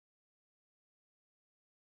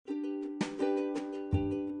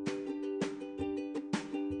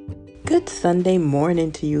Good Sunday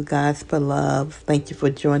morning to you guys for love. Thank you for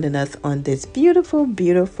joining us on this beautiful,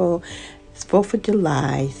 beautiful 4th of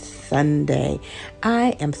July Sunday.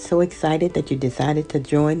 I am so excited that you decided to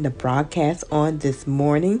join the broadcast on this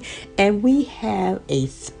morning. And we have a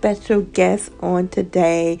special guest on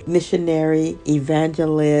today, missionary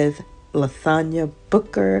evangelist Lasagna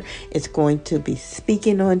Booker is going to be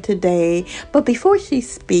speaking on today. But before she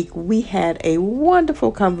speaks, we had a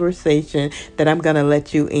wonderful conversation that I'm going to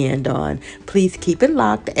let you end on. Please keep it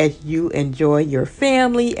locked as you enjoy your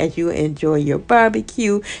family, as you enjoy your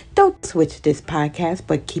barbecue. Don't switch this podcast,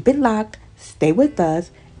 but keep it locked. Stay with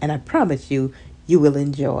us, and I promise you, you will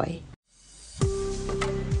enjoy.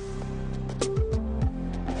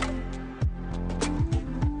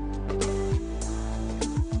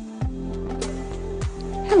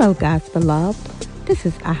 Hello, God's beloved. This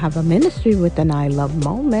is I Have a Ministry with an I Love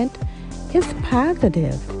Moment. It's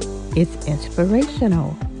positive. It's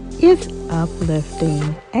inspirational. It's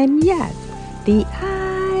uplifting. And yes, the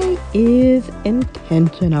I is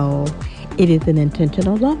intentional. It is an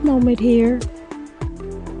intentional love moment here.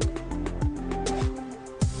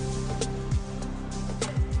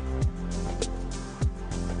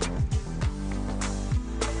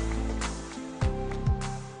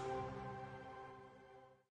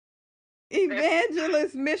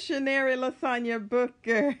 Evangelist missionary Lasagna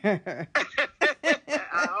Booker. All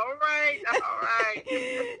right.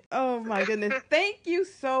 Oh my goodness. Thank you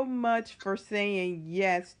so much for saying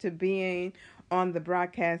yes to being on the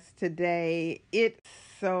broadcast today. It's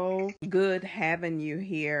so good having you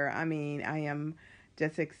here. I mean, I am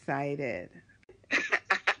just excited.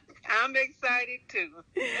 I'm excited too.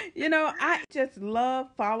 You know, I just love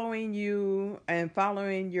following you and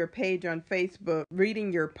following your page on Facebook,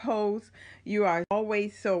 reading your posts. You are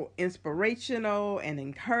always so inspirational and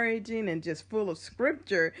encouraging and just full of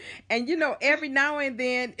scripture. And, you know, every now and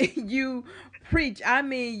then you preach. I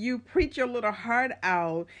mean, you preach your little heart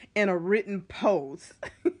out in a written post.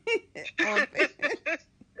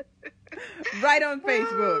 Right on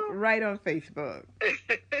Facebook.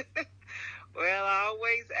 Well, I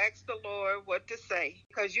always ask the Lord what to say,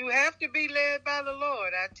 because you have to be led by the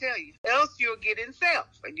Lord, I tell you. Else you'll get in self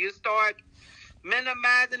and you start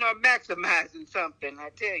minimizing or maximizing something, I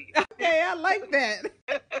tell you. Okay, I like that.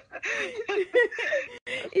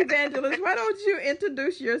 Evangelist, why don't you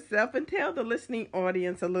introduce yourself and tell the listening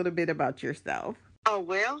audience a little bit about yourself? Oh,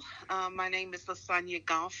 well, my name is Lasagna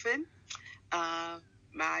Gonfin.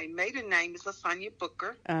 My maiden name is Lasagna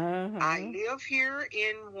Booker. I live here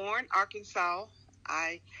in Warren, Arkansas.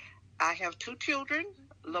 I have two children,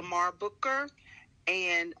 Lamar Booker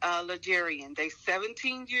and Legarian. They're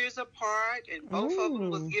 17 years apart, and both of them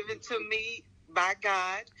was given to me by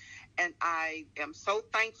God. And I am so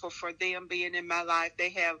thankful for them being in my life. They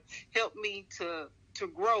have helped me to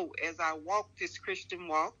grow as I walk this Christian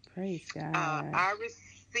walk. Praise God. I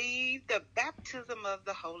received the baptism of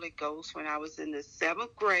the Holy Ghost when I was in the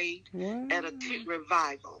 7th grade at a tent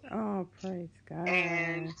revival. Oh, praise God.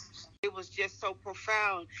 And it was just so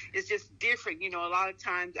profound. It's just different. You know, a lot of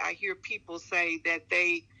times I hear people say that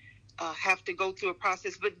they have to go through a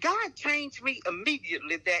process, but God changed me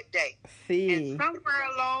immediately that day. See. And somewhere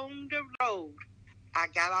along the road, I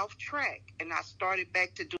got off track and I started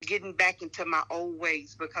back to getting back into my old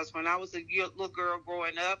ways, because when I was a little girl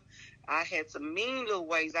growing up, I had some mean little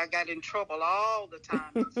ways. I got in trouble all the time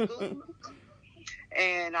in school.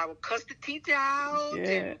 And I would cuss the teacher out,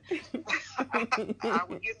 and I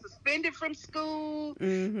would get suspended from school. But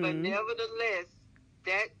nevertheless,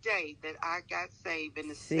 that day that I got saved in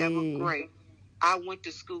the 7th grade, I went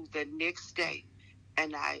to school the next day,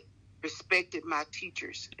 and I respected my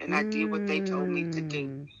teachers, and I did what they told me to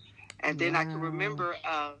do. And then I can remember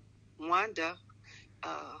Wanda,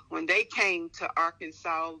 when they came to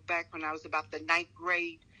Arkansas back when I was about the 9th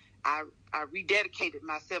grade, I rededicated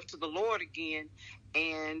myself to the Lord again.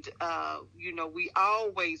 And, you know, we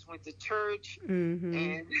always went to church,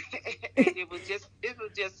 and it was just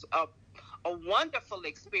a wonderful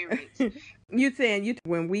experience. You saying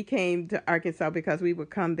when we came to Arkansas, because we would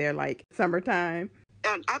come there like summertime?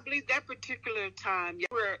 And I believe that particular time, you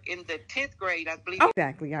were in the 10th grade, I believe. Oh,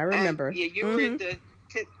 exactly, I remember. Yeah, you were in the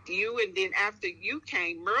 10th, and then after you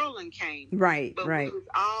came, Merlin came. Right, but right. we was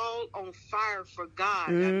all on fire for God.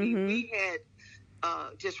 I mean, we had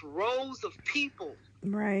just rows of people,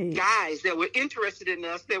 right, guys that were interested in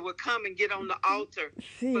us, that would come and get on the altar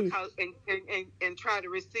because and try to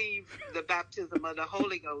receive the baptism of the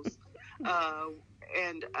Holy Ghost.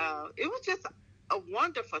 And it was just a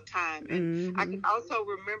wonderful time. And I can also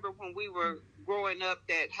remember when we were growing up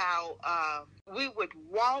that how we would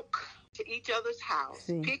walk to each other's house,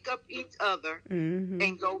 See. pick up each other, Mm-hmm.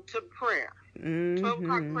 and go to prayer. 12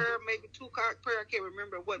 o'clock prayer, maybe 2 o'clock prayer. I can't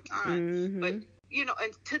remember what time. But, and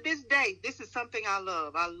to this day, this is something I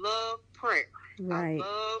love. I love prayer. Right. I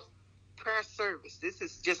love prayer service. This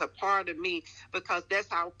is just a part of me because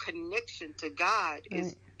that's our connection to God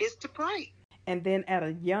is to pray. And then at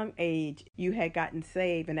a young age, you had gotten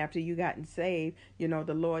saved. And after you gotten saved,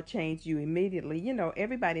 the Lord changed you immediately.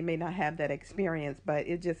 Everybody may not have that experience, but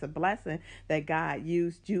it's just a blessing that God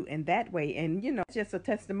used you in that way. And, it's just a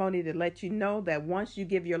testimony to let you know that once you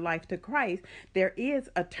give your life to Christ, there is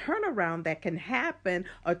a turnaround that can happen,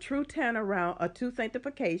 a true turnaround, a true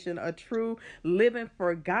sanctification, a true living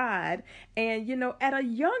for God. And, at a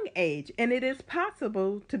young age, and it is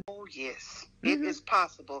possible to. Oh, yes. It is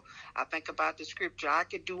possible. I think about the scripture. I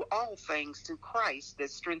can do all things through Christ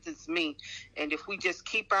that strengthens me. And if we just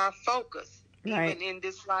keep our focus, even in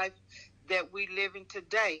this life that we live in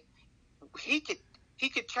today, he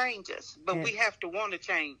could change us, but we have to want to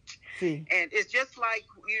change. And it's just like,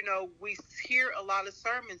 we hear a lot of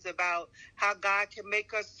sermons about how God can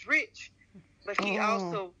make us rich, but he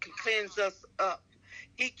also can cleanse us up.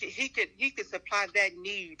 He could supply that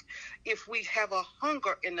need. If we have a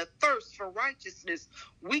hunger and a thirst for righteousness,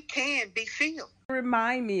 we can be filled.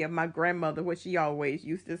 Remind me of my grandmother, what she always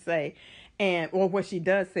used to say, or what she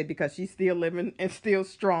does say, because she's still living and still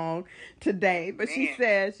strong today. But she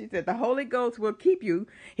said, the Holy Ghost will keep you.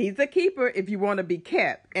 He's a keeper if you want to be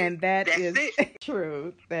kept. And that's it.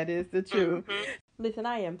 Truth. That is the truth. Listen,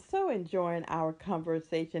 I am so enjoying our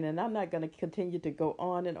conversation, and I'm not going to continue to go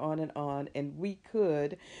on and on and on, and we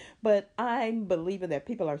could, but I'm believing that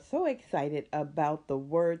people are so excited about the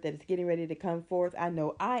word that is getting ready to come forth. I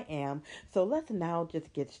know I am. So let's now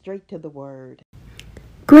just get straight to the word.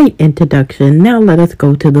 Great introduction. Now let us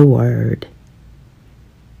go to the word.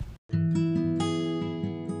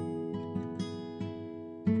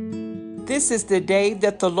 This is the day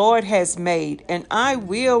that the Lord has made, and I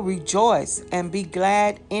will rejoice and be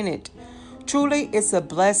glad in it. Truly, it's a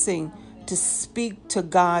blessing to speak to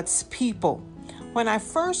God's people. When I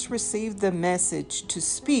first received the message to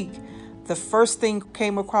speak, the first thing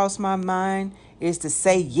came across my mind is to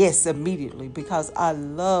say yes immediately, because I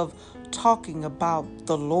love talking about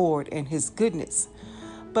the Lord and His goodness.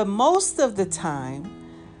 But most of the time,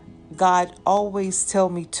 God always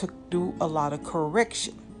tells me to do a lot of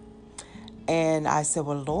correction. And I said,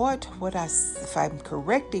 well, Lord, if I'm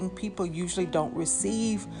correcting, people usually don't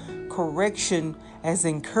receive correction as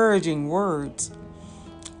encouraging words.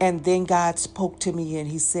 And then God spoke to me and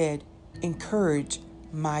He said, encourage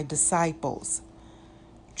my disciples.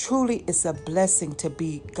 Truly, it's a blessing to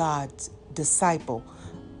be God's disciple.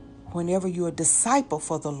 Whenever you're a disciple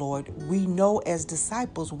for the Lord, we know as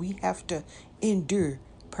disciples, we have to endure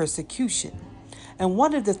persecution. And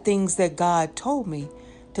one of the things that God told me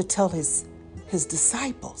to tell His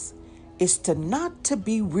disciples is not to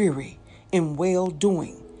be weary in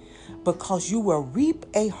well-doing, because you will reap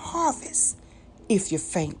a harvest if you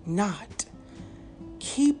faint not.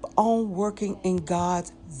 Keep on working in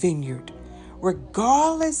God's vineyard,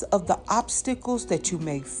 regardless of the obstacles that you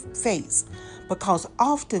may face, because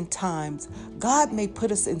oftentimes God may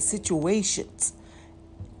put us in situations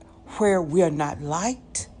where we are not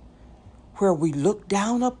liked, where we look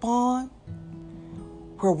down upon,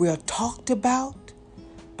 where we are talked about,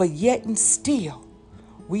 but yet and still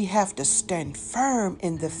we have to stand firm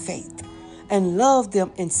in the faith and love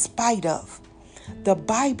them in spite of. The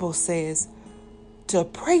Bible says to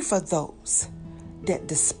pray for those that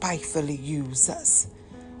despitefully use us.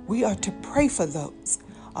 We are to pray for those.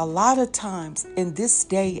 A lot of times in this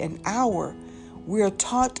day and hour, we are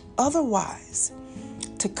taught otherwise,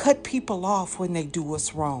 to cut people off when they do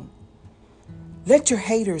us wrong. Let your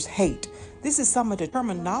haters hate. This is some of the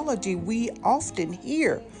terminology we often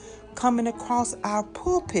hear coming across our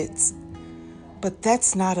pulpits, but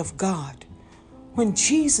that's not of God. When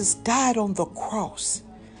Jesus died on the cross,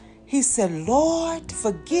 He said, Lord,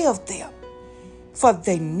 forgive them, for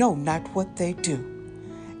they know not what they do.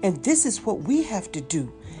 And this is what we have to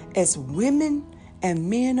do as women and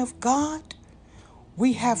men of God.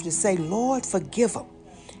 We have to say, Lord, forgive them.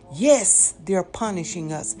 Yes, they're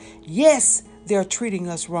punishing us. Yes, they're treating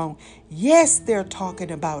us wrong. Yes, they're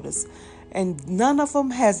talking about us. And none of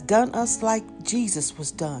them has done us like Jesus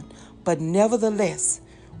was done. But nevertheless,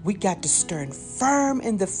 we got to stand firm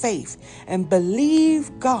in the faith and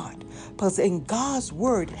believe God. Because in God's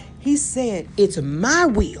word, He said, it's my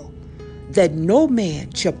will that no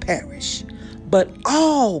man shall perish, but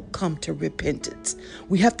all come to repentance.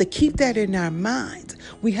 We have to keep that in our minds.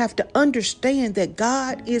 We have to understand that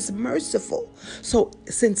God is merciful. So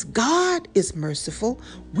since God is merciful,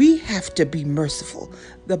 we have to be merciful.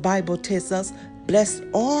 The Bible tells us, blessed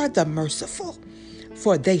are the merciful,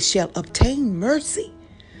 for they shall obtain mercy.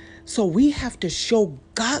 So we have to show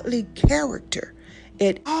godly character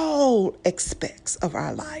at all aspects of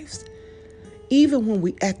our lives. Even when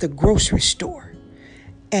we at the grocery store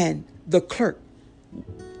and the clerk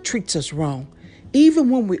treats us wrong, even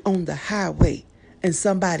when we're on the highway and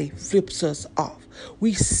somebody flips us off,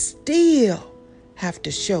 we still have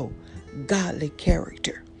to show godly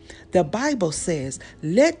character. The Bible says,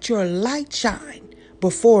 let your light shine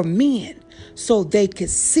before men so they can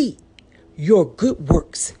see your good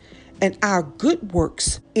works. And our good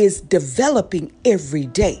works is developing every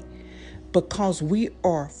day because we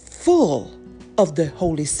are full of the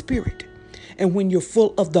Holy Spirit. And when you're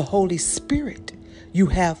full of the Holy Spirit, you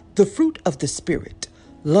have the fruit of the Spirit: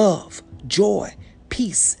 love, joy,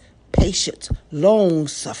 peace, patience, long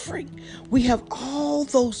suffering. We have all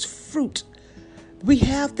those fruit. We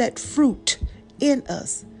have that fruit in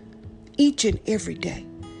us each and every day.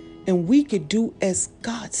 And we could do as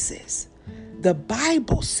God says. The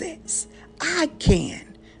Bible says, I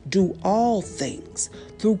can do all things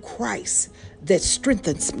through Christ that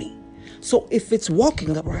strengthens me. So if it's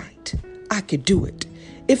walking upright, I could do it.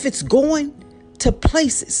 If it's going to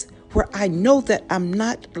places where I know that I'm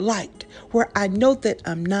not liked, where I know that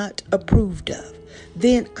I'm not approved of,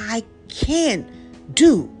 then I can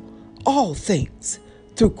do all things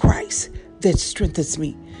through Christ that strengthens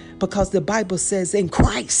me. Because the Bible says, in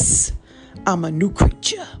Christ, I'm a new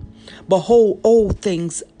creature. Behold, old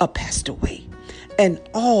things are passed away, and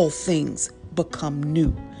all things become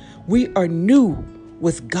new. We are new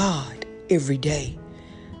with God every day.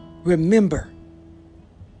 Remember,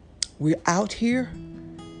 we're out here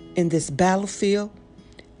in this battlefield,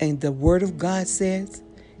 and the Word of God says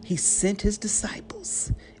He sent His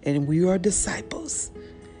disciples, and we are disciples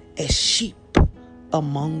as sheep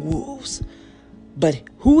among wolves. But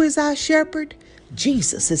who is our shepherd?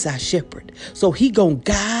 Jesus is our shepherd. So He gonna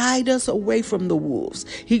guide us away from the wolves.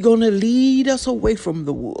 He gonna lead us away from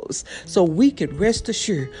the wolves. So we can rest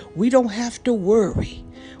assured we don't have to worry.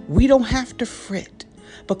 We don't have to fret,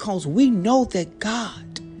 because we know that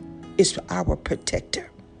God is our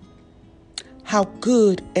protector. How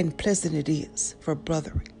good and pleasant it is for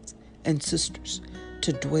brethren and sisters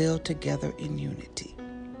to dwell together in unity.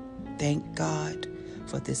 Thank God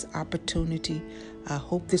for this opportunity. I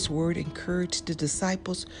hope this word encouraged the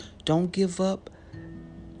disciples. Don't give up.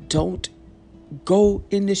 Don't go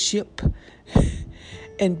in the ship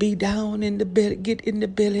and be down in the belly, get in the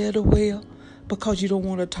belly of the whale because you don't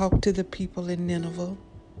want to talk to the people in Nineveh.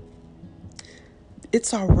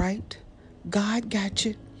 It's all right. God got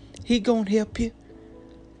you. He gonna help you.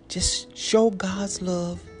 Just show God's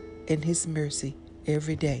love and His mercy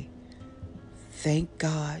every day. Thank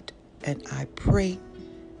God, and I pray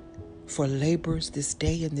for laborers this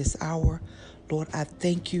day and this hour. Lord, I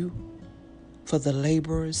thank you for the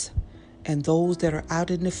laborers and those that are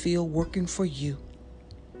out in the field working for you.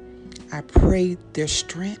 I pray their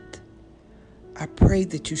strength. I pray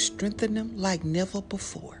that you strengthen them like never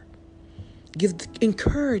before.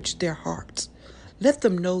 Encourage their hearts. Let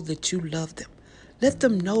them know that you love them. Let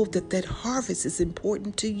them know that that harvest is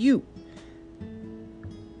important to you.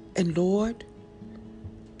 And Lord,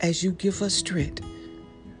 as you give us strength,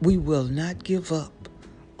 we will not give up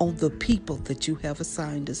on the people that you have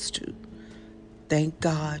assigned us to. Thank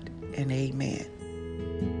God and amen.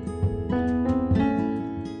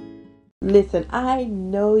 Listen, I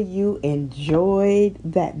know you enjoyed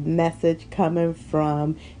that message coming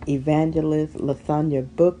from Evangelist LaSonia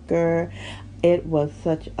Booker. It was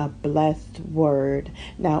such a blessed word.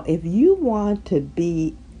 Now, if you want to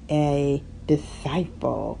be a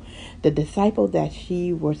disciple, the disciple that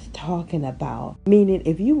she was talking about, meaning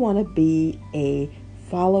if you want to be a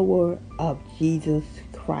follower of Jesus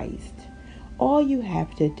Christ, all you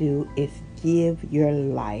have to do is give your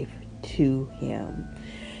life to Him.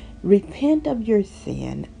 Repent of your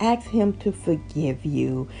sin, ask Him to forgive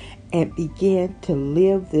you, and begin to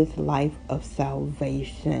live this life of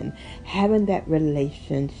salvation, having that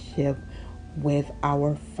relationship with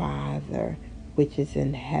our Father, which is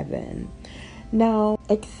in heaven. Now,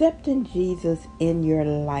 accepting Jesus in your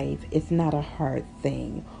life is not a hard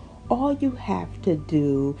thing. all you have to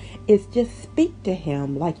do is just speak to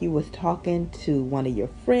him like you was talking to one of your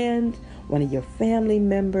friends, one of your family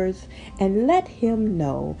members, and let him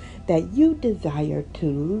know that you desire to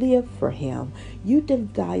live for him. You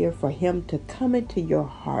desire for him to come into your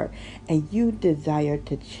heart, and you desire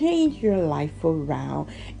to change your life around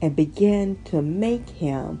and begin to make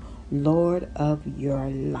him Lord of your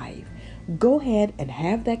life. Go ahead and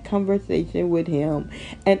have that conversation with him.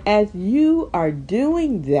 And as you are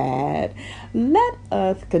doing that, let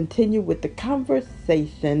us continue with the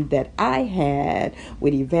conversation that I had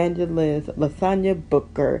with Evangelist Lasagna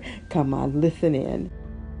Booker. Come on, listen in.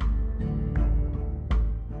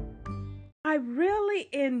 I really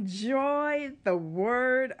enjoyed the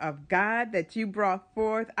word of God that you brought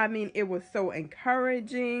forth. I mean, it was so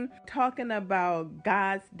encouraging, talking about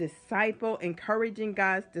God's disciple, encouraging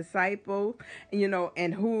God's disciples,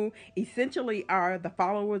 and who essentially are the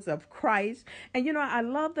followers of Christ. And, I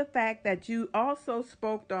love the fact that you also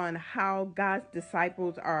spoke on how God's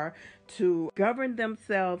disciples are to govern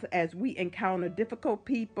themselves as we encounter difficult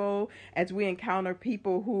people, as we encounter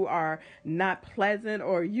people who are not pleasant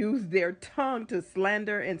or use their tongue to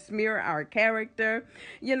slander and smear our character.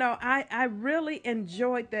 I really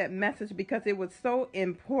enjoyed that message because it was so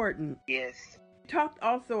important. Yes. Talked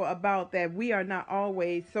also about that we are not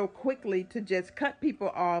always so quickly to just cut people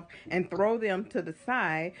off and throw them to the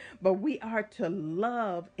side, but we are to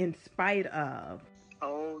love in spite of.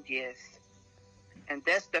 Oh, yes. And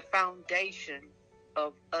that's the foundation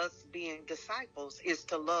of us being disciples, is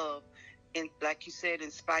to love, and like you said,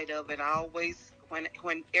 in spite of. And I always,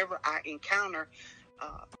 whenever I encounter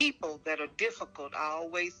people that are difficult, I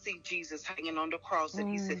always see Jesus hanging on the cross, and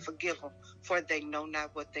he said, forgive them, for they know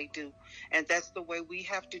not what they do. And that's the way we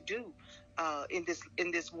have to do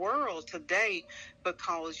in this world today,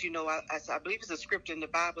 because I believe it's a scripture in the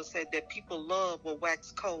Bible said that people love will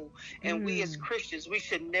wax cold, and we as Christians, we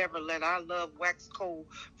should never let our love wax cold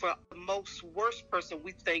for the most worst person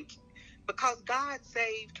we think, because God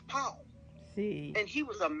saved Paul. See. And he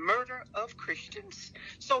was a murderer of Christians.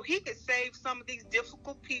 So he could save some of these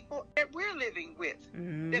difficult people that we're living with,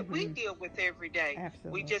 that we deal with every day.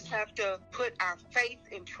 Absolutely. We just have to put our faith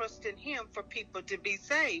and trust in him for people to be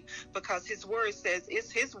saved, because his word says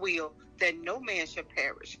it's his will that no man shall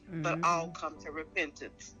perish, but all come to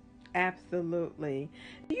repentance. Absolutely.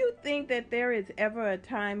 Do you think that there is ever a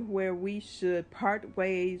time where we should part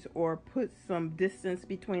ways or put some distance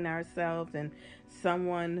between ourselves and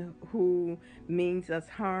someone who means us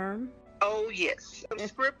harm? Oh, yes. Some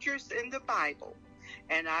scriptures in the Bible,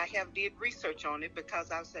 and I have did research on it, because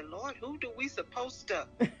I said, Lord, who do we supposed to,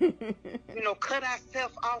 cut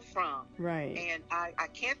ourselves off from? Right. And I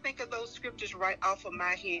can't think of those scriptures right off of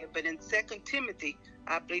my head, but in 2 Timothy,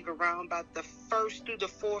 I believe around about the 1st through the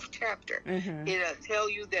 4th chapter, it'll tell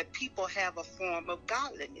you that people have a form of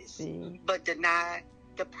godliness, but deny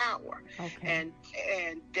the power. Okay.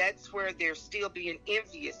 And that's where they're still being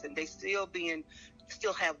envious, and they still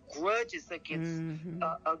have grudges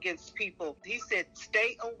against people. He said,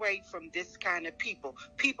 stay away from this kind of people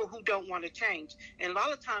who don't want to change. And a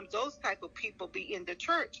lot of times those type of people be in the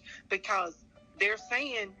church, because they're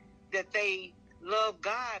saying that they love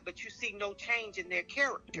God, but you see no change in their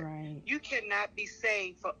character. Right. You cannot be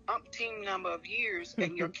saved for umpteen number of years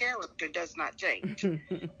and your character does not change.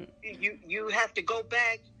 You have to go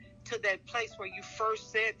back to that place where you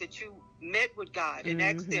first said that you met with God and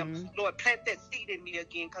asked him, Lord, plant that seed in me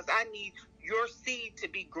again, because I need your seed to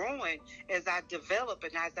be growing as I develop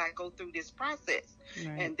and as I go through this process.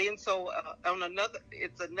 Right. And then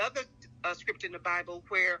it's another scripture in the Bible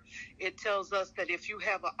where it tells us that if you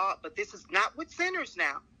have an ought, but this is not with sinners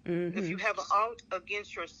now. If you have an ought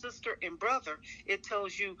against your sister and brother, it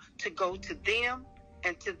tells you to go to them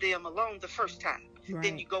and to them alone the first time. Right.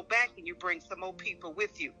 Then you go back and you bring some more people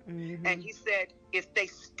with you. And he said, if they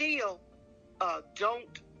still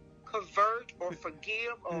don't convert or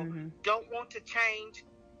forgive or don't want to change,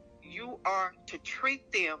 you are to treat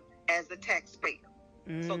them as a taxpayer.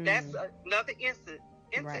 So that's another instance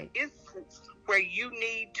where you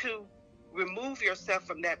need to remove yourself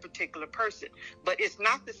from that particular person. But it's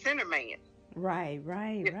not the sinner man. Right.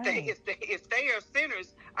 If they are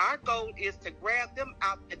sinners, our goal is to grab them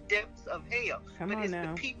out the depths of hell.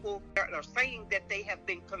 The people that are saying that they have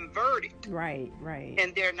been converted. Right.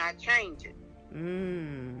 And they're not changing.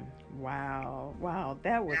 Wow.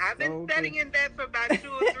 That was I've been studying that for about 2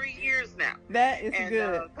 or 3 years now. That is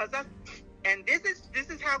good. And this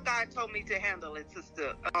is how God told me to handle it,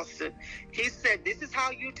 Sister Austin. He said, this is how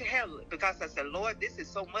you to handle it. Because I said, Lord, this is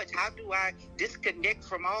so much. How do I disconnect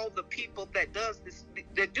from all the people that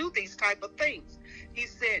do these type of things? He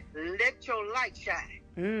said, let your light shine.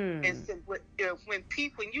 And so when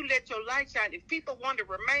you let your light shine, if people want to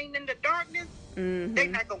remain in the darkness, they're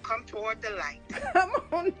not going to come toward the light. Come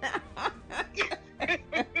on now.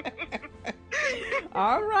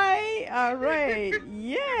 All right.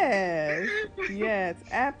 Yes,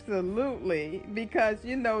 absolutely. Because,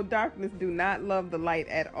 darkness do not love the light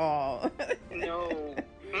at all. No.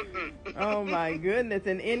 Oh my goodness.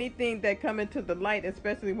 And anything that come into the light,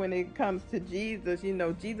 especially when it comes to Jesus,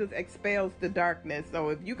 Jesus expels the darkness. So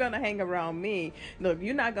if you're going to hang around me, look,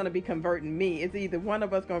 you're not going to be converting me. It's either one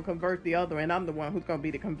of us going to convert the other, and I'm the one who's going to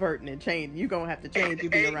be the converting and change. You're going to have to change. You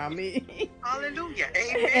be around me. Hallelujah.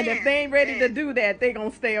 Amen. And if they ain't ready to do that, they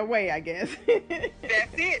going to stay away, I guess.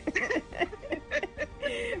 That's it.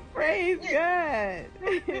 Praise God.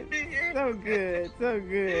 So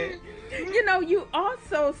good. You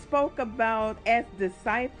also spoke about, as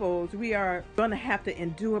disciples, we are going to have to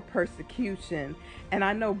endure persecution. And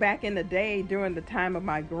I know back in the day, during the time of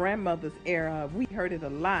my grandmother's era, we heard it a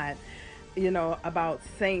lot, about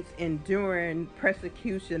saints enduring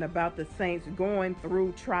persecution, about the saints going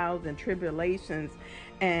through trials and tribulations,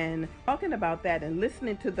 and talking about that and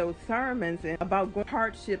listening to those sermons and about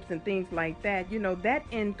hardships and things like that. That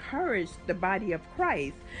encouraged the body of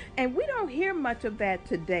Christ. And we don't hear much of that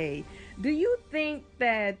today. Do you think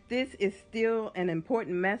that this is still an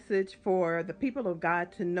important message for the people of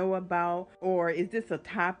God to know about? Or is this a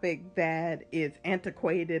topic that is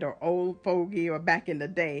antiquated or old fogey or back in the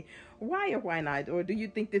day? Why or why not? Or do you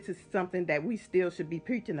think this is something that we still should be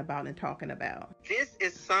preaching about and talking about? This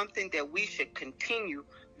is something that we should continue,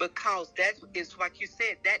 because that is, like you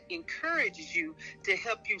said, that encourages you to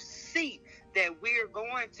help you see that we're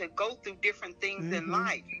going to go through different things in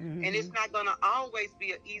life. And it's not going to always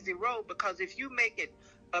be an easy road, because if you make it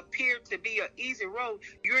appear to be an easy road,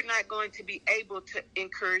 you're not going to be able to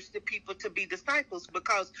encourage the people to be disciples,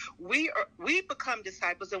 because we become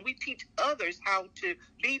disciples and we teach others how to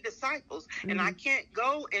be disciples. And I can't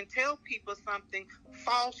go and tell people something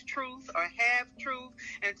false truth or half truth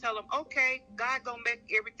and tell them, okay, God gonna make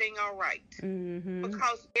everything all right.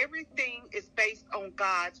 Because everything is based on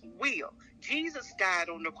God's will. Jesus died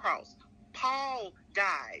on the cross. Paul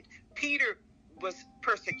died. Peter was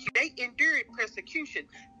persecuted. They endured persecution.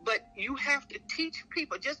 But you have to teach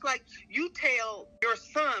people, just like you tell your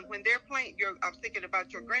son when they're playing. I'm thinking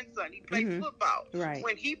about your grandson. He plays football. Right.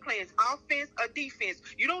 When he plays offense or defense,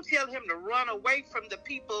 you don't tell him to run away from the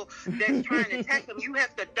people that's trying to attack him. You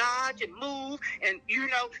have to dodge and move, and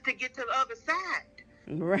to get to the other side.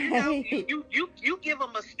 Right. You give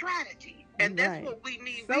them a strategy. And that's what we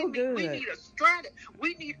need. So we need a strategy.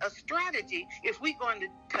 We need a strategy if we're going to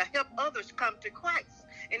help others come to Christ.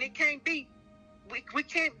 And it can't be, we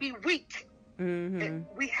can't be weak. And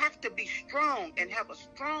we have to be strong and have a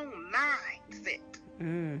strong mindset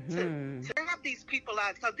to help these people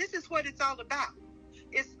out. Because this is what it's all about.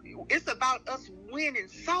 It's about us winning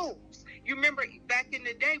souls. You remember back in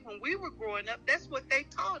the day when we were growing up, that's what they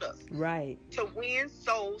taught us. Right. To win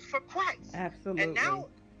souls for Christ. Absolutely. And now,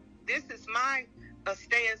 this is my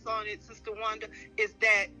stance on it, Sister Wanda, is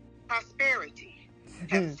that prosperity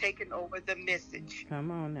has taken over the message.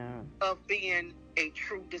 Come on now. Of being a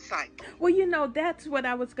true disciple. Well, that's what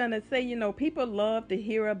I was going to say. People love to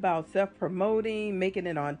hear about self-promoting, making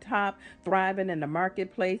it on top, thriving in the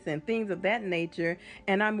marketplace, and things of that nature.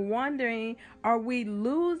 And I'm wondering, are we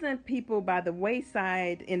losing people by the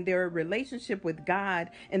wayside in their relationship with God,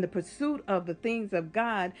 in the pursuit of the things of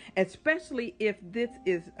God, especially if this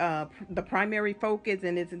is the primary focus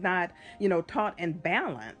and it's not, taught in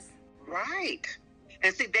balance? Right.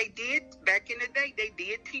 And see, they did, back in the day, they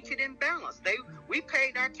did teach it in balance. We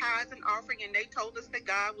paid our tithes and offering, and they told us that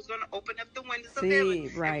God was going to open up the windows of heaven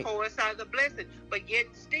and pour us out the blessing. But yet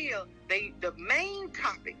still, the main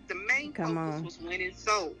topic, the main focus was winning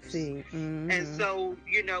souls. And so,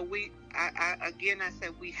 I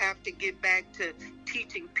said we have to get back to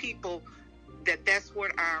teaching people that that's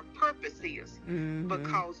what our purpose is.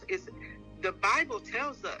 Because the Bible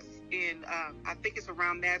tells us in, I think it's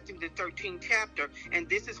around Matthew the 13th chapter, and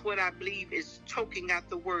this is what I believe is choking out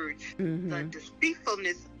the word. The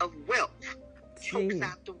deceitfulness of wealth chokes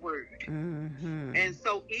out the word. And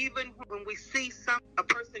so even when we see a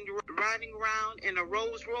person riding around in a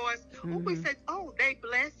Rolls Royce, we say, oh, they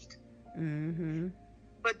blessed.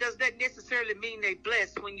 But does that necessarily mean they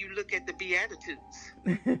blessed when you look at the Beatitudes?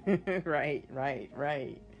 Right.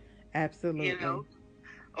 Absolutely.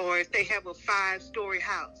 Or if they have a 5-story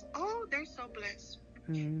house, oh, they're so blessed.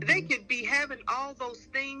 They could be having all those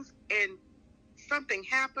things and something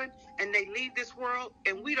happen and they leave this world,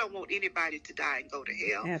 and we don't want anybody to die and go to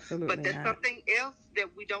hell. Absolutely. But there's something else that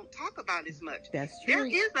we don't talk about as much. That's true. There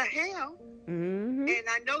is a hell. And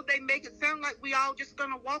I know they make it sound like we all just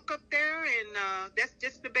gonna walk up there and that's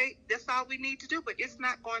just debate. That's all we need to do. But it's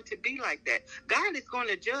not going to be like that. God is going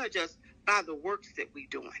to judge us by the works that we're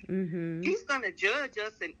doing. He's going to judge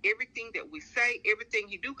us in everything that we say, everything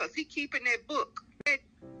He do, because He keeping that book.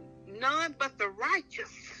 None but the righteous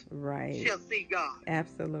shall see God.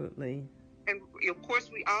 Absolutely. And of course,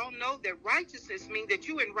 we all know that righteousness means that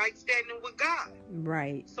you're in right standing with God.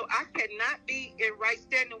 Right. So I cannot be in right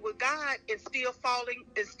standing with God and still falling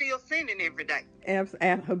and still sinning every day.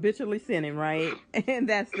 Habitually sinning, right? And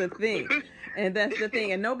that's the thing.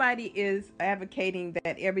 And nobody is advocating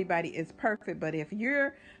that everybody is perfect. But if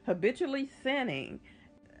you're habitually sinning,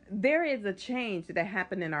 there is a change that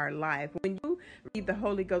happened in our life. When you receive the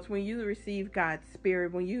Holy Ghost, when you receive God's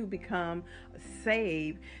Spirit, when you become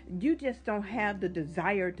saved, you just don't have the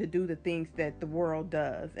desire to do the things that the world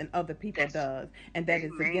does and other people does, and that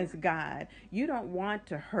is against God. You don't want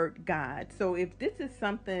to hurt God. So if this is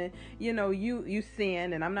something, you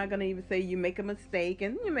sin, and I'm not going to even say you make a mistake,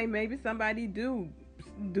 and maybe somebody do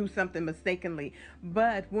something mistakenly,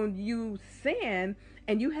 but when you sin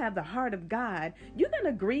and you have the heart of God, you're going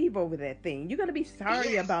to grieve over that thing. You're going to be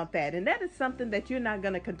sorry about that. And that is something that you're not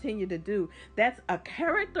going to continue to do. That's a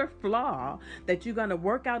character flaw that you're going to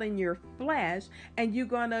work out in your flesh, and you're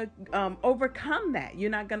going to overcome that. You're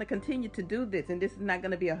not going to continue to do this. And this is not going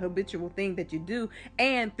to be a habitual thing that you do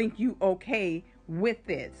and think you okay with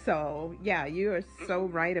it. So yeah, you are so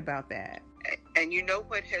right about that. And you know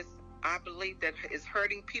what I believe that is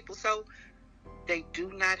hurting people? So they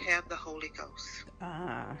do not have the Holy Ghost.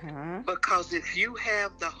 Because if you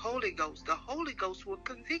have the Holy Ghost will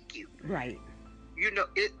convict you. Right.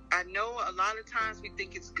 I know a lot of times we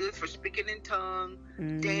think it's good for speaking in tongues,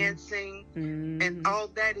 dancing, and all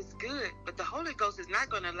that is good. But the Holy Ghost is not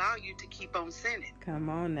going to allow you to keep on sinning. Come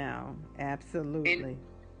on now. Absolutely. And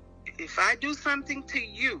if I do something to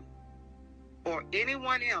you or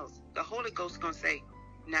anyone else, the Holy Ghost is going to say,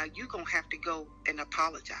 now you're going to have to go and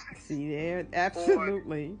apologize. See there?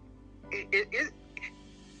 Absolutely.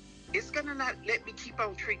 It's going to not let me keep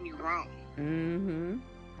on treating you wrong. And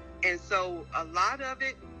so a lot of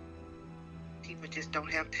it, people just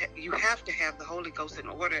don't have to. You have to have the Holy Ghost in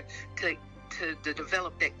order to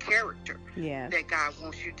develop that character that God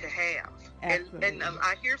wants you to have. And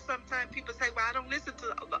I hear sometimes people say, well, I don't listen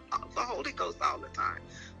to the Holy Ghost all the time.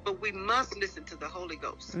 But we must listen to the Holy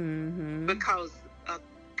Ghost because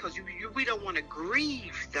we don't want to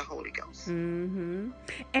grieve the Holy Ghost. And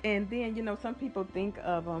then, some people think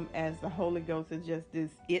of them as the Holy Ghost is just this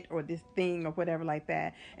it or this thing or whatever like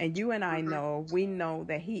that. And you and I we know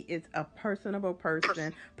that He is a personable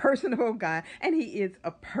God, and He is a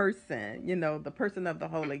person, the person of the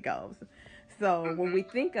Holy Ghost. So when we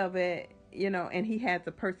think of it, and He has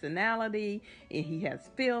a personality, and He has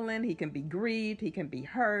feeling, He can be grieved, He can be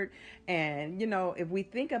hurt. And, if we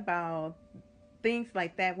think about things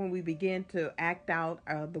like that, when we begin to act out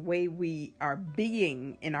the way we are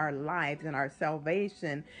being in our lives and our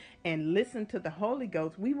salvation and listen to the Holy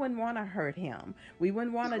Ghost, we wouldn't want to hurt Him. We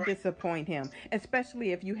wouldn't want to disappoint Him,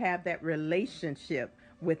 especially if you have that relationship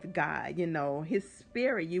with God, His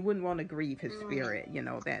Spirit. You wouldn't want to grieve His Spirit,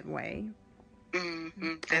 that way.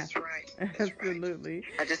 That's right. Absolutely.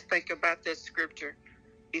 Right. I just think about that scripture.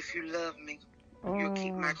 If you love me, you'll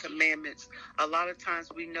keep my commandments. A lot of times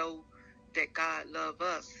we know that God loves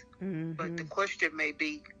us, but the question may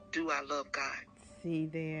be, do I love God? See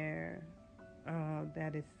there. Oh,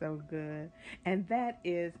 that is so good. And that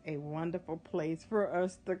is a wonderful place for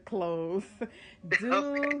us to close.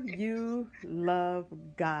 Do you love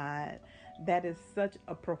God? That is such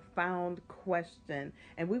a profound question.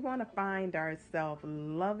 And we want to find ourselves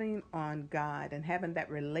loving on God and having that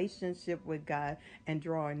relationship with God and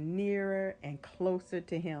drawing nearer and closer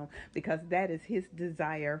to Him, because that is His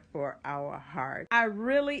desire for our heart. I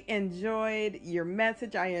really enjoyed your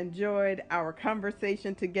message. I enjoyed our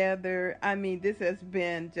conversation together. I mean, this has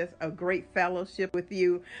been just a great fellowship with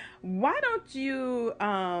you. Why don't you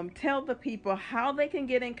tell the people how they can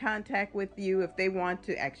get in contact with you if they want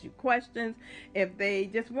to ask you questions, if they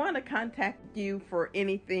just want to contact you for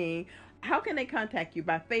anything? How can they contact you?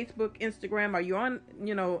 By Facebook, Instagram? Are you on,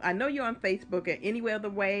 I know you're on Facebook. Any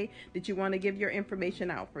other way that you want to give your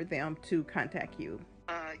information out for them to contact you?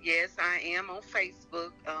 Yes, I am on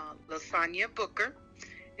Facebook, Lasagna Booker.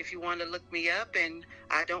 If you want to look me up, and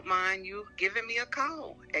I don't mind you giving me a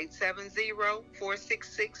call,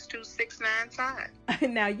 870-466-2695.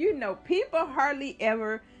 Now, people hardly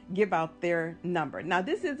ever give out their number. Now,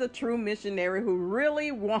 this is a true missionary who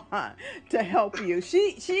really want to help you.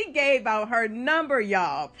 She gave out her number,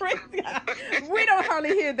 y'all. Praise God. We don't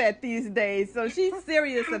hardly hear that these days. So she's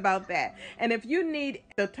serious about that. And if you need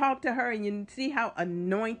to talk to her and you see how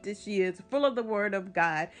anointed she is, full of the word of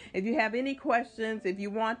God, if you have any questions, if you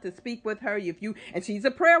want to speak with her, and she's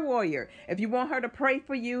a prayer warrior, if you want her to pray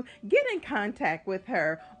for you, get in contact with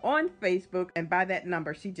her on Facebook and by that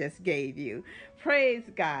number she just gave you. Praise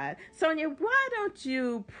God. Sonia, why don't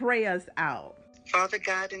you pray us out? Father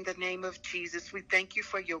God, in the name of Jesus, we thank you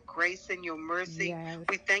for your grace and your mercy. Yes.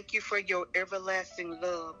 We thank you for your everlasting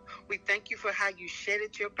love. We thank you for how you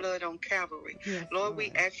shedded your blood on Calvary. Yes, Lord,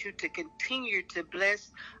 we ask you to continue to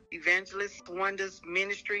bless Evangelist Wanda's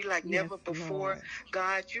ministry like Yes, never before. Lord.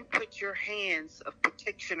 God, you put your hands of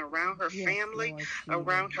protection around her Yes, family, Lord Jesus.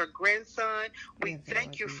 around her grandson. We Yes, thank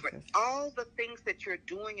Lord you for Jesus. all the things that you're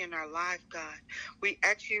doing in our life, God. We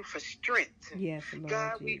ask you for strength. Yes, Lord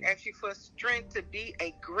God, we Jesus. ask you for strength to be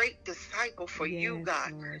a great disciple for you, Yes,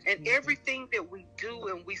 God. Lord And Jesus. everything that we do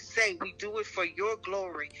and we say, we do it for your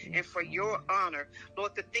glory and Yes, for Lord. your honor.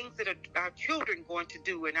 Lord, the things that our children going to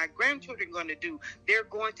do and our grandchildren going to do, they're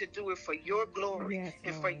going to do it for your glory Yes,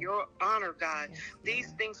 and for Lord. your honor, God. Yes, These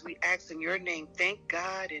Lord. things we ask in your name. Thank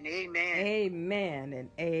God and amen. Amen and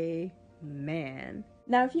amen.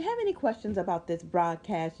 Now, if you have any questions about this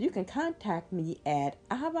broadcast, you can contact me at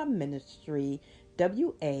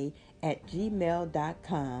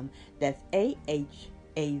ahavaministrywa@gmail.com. That's AHAVAH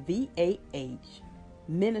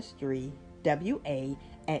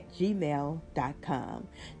ministrywa@gmail.com.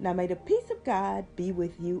 Now, may the peace of God be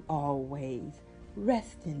with you always.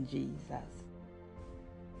 Rest in Jesus.